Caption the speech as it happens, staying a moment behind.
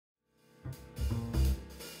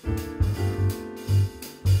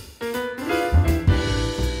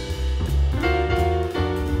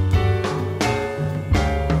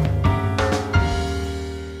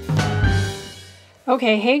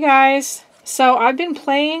Okay, hey guys. So I've been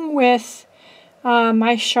playing with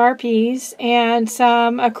my Sharpies and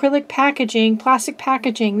some acrylic packaging, plastic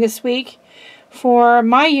packaging this week for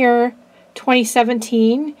my year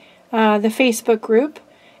 2017, the Facebook group.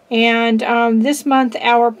 And this month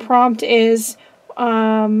our prompt is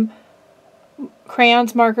crayons,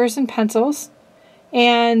 markers, and pencils.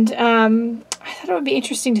 And I thought it would be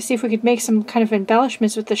interesting to see if we could make some kind of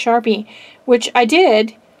embellishments with the Sharpie, which I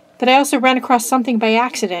did. But I also ran across something by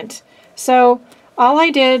accident. So all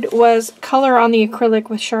I did was color on the acrylic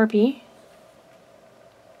with Sharpie.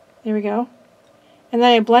 There we go. And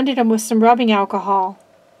then I blended them with some rubbing alcohol.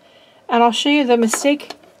 And I'll show you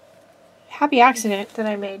the happy accident that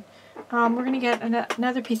I made. We're going to get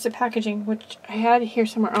another piece of packaging, which I had here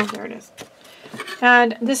somewhere. Oh, there it is.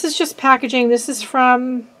 And this is just packaging. This is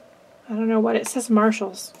from, I don't know what, it says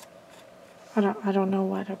Marshall's. I don't know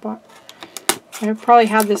what I bought. I probably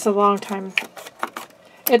had this a long time.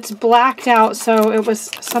 It's blacked out, so it was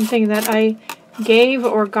something that I gave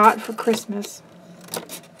or got for Christmas.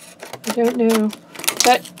 I don't know.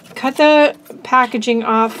 But cut the packaging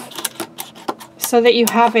off so that you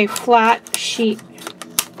have a flat sheet.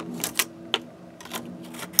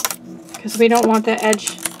 Because we don't want the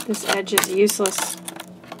edge. This edge is useless.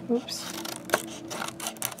 Oops.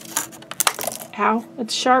 Ow,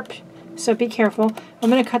 it's sharp. So be careful.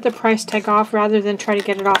 I'm going to cut the price tag off rather than try to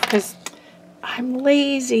get it off because I'm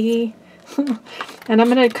lazy. And I'm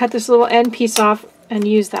going to cut this little end piece off and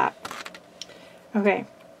use that. Okay.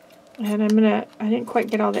 And I didn't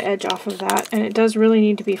quite get all the edge off of that. And it does really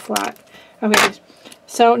need to be flat. Okay.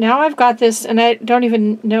 So now I've got this, and I don't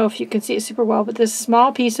even know if you can see it super well, but this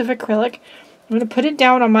small piece of acrylic, I'm going to put it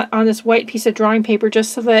down on this white piece of drawing paper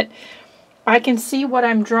just so that I can see what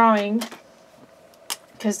I'm drawing,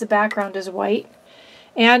 because the background is white.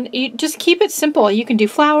 And you just keep it simple. You can do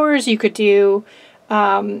flowers, you could do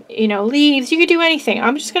leaves, you could do anything.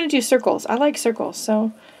 I'm just going to do circles. I like circles,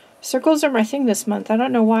 so circles are my thing this month. I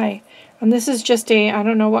don't know why. And this is just I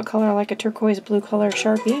don't know what color, like a turquoise blue color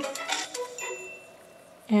Sharpie.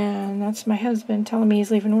 And that's my husband telling me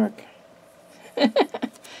he's leaving work.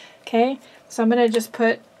 Okay, so I'm going to just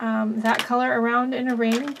put that color around in a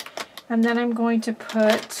ring, and then I'm going to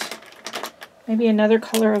put maybe another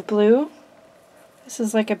color of blue. This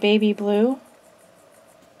is like a baby blue.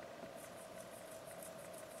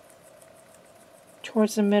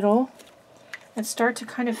 Towards the middle. And start to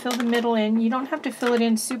kind of fill the middle in. You don't have to fill it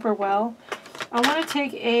in super well. I want to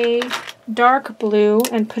take a dark blue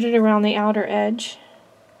and put it around the outer edge.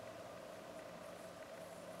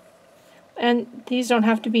 And these don't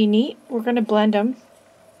have to be neat. We're going to blend them.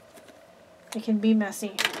 They can be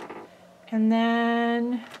messy. And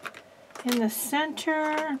then in the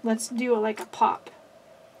center, let's do like a pop.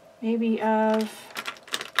 Maybe of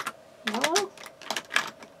yellow?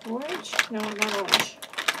 Orange? No, not orange.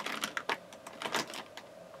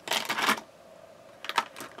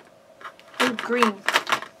 Oh, green.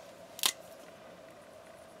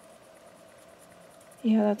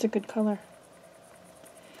 Yeah, that's a good color.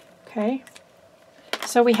 Okay.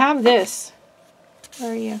 So we have this.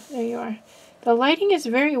 Where are you? There you are. The lighting is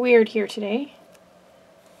very weird here today.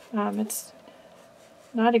 It's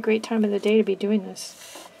not a great time of the day to be doing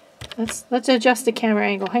this. Let's adjust the camera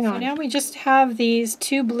angle. Hang on. So now we just have these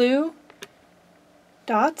two blue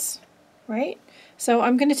dots, right? So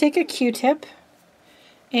I'm going to take a Q-tip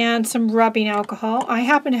and some rubbing alcohol. I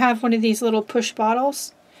happen to have one of these little push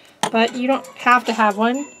bottles, but you don't have to have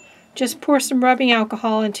one. Just pour some rubbing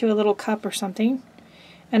alcohol into a little cup or something.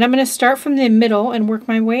 And I'm going to start from the middle and work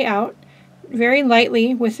my way out very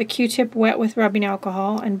lightly with the Q-tip wet with rubbing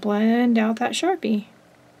alcohol and blend out that Sharpie.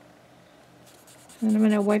 And I'm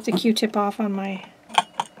going to wipe the Q-tip off on my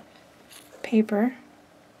paper.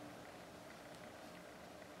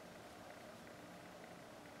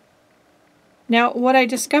 Now, what I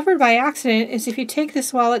discovered by accident is if you take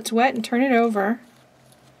this while it's wet and turn it over,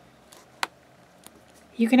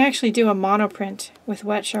 you can actually do a monoprint with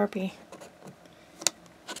wet Sharpie.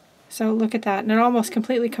 So look at that, and it almost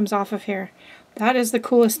completely comes off of here. That is the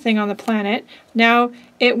coolest thing on the planet. Now,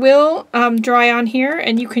 it will dry on here,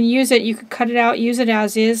 and you can use it. You can cut it out, use it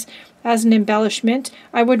as is, as an embellishment.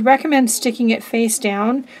 I would recommend sticking it face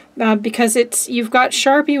down because you've got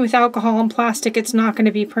Sharpie with alcohol and plastic. It's not going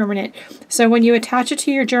to be permanent. So when you attach it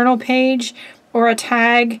to your journal page or a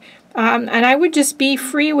tag, and I would just be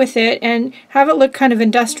free with it and have it look kind of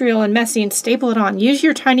industrial and messy and staple it on. Use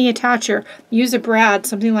your tiny attacher, use a brad,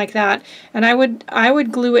 something like that. And I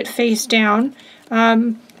would glue it face down.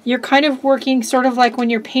 You're kind of working sort of like when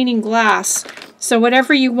you're painting glass. So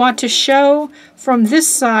whatever you want to show from this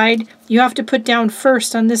side, you have to put down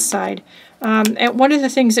first on this side. And one of the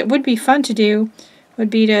things that would be fun to do would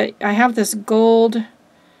be to, I have this gold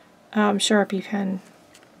Sharpie pen.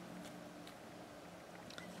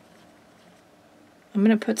 I'm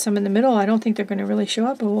going to put some in the middle. I don't think they're going to really show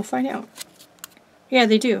up, but we'll find out. Yeah,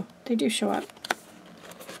 they do. They do show up.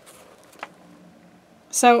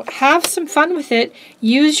 So have some fun with it.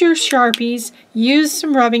 Use your Sharpies. Use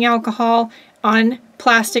some rubbing alcohol on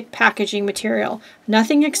plastic packaging material.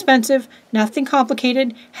 Nothing expensive, nothing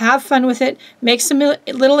complicated. Have fun with it. Make some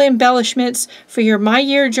little embellishments for your My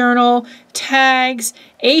Year journal, tags,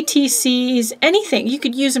 ATCs, anything. You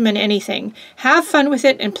could use them in anything. Have fun with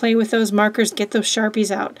it and play with those markers. Get those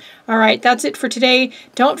Sharpies out. All right, that's it for today.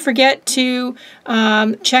 Don't forget to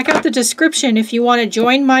check out the description if you want to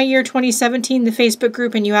join My Year 2017, the Facebook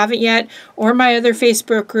group, and you haven't yet, or my other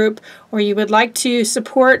Facebook group, or you would like to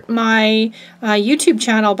support my YouTube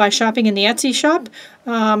channel by shopping in the Etsy shop,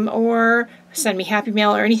 or send me Happy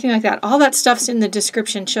Mail or anything like that. All that stuff's in the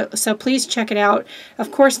description, so please check it out.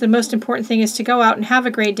 Of course, the most important thing is to go out and have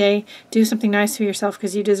a great day. Do something nice for yourself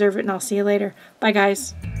because you deserve it, and I'll see you later. Bye,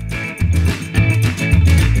 guys.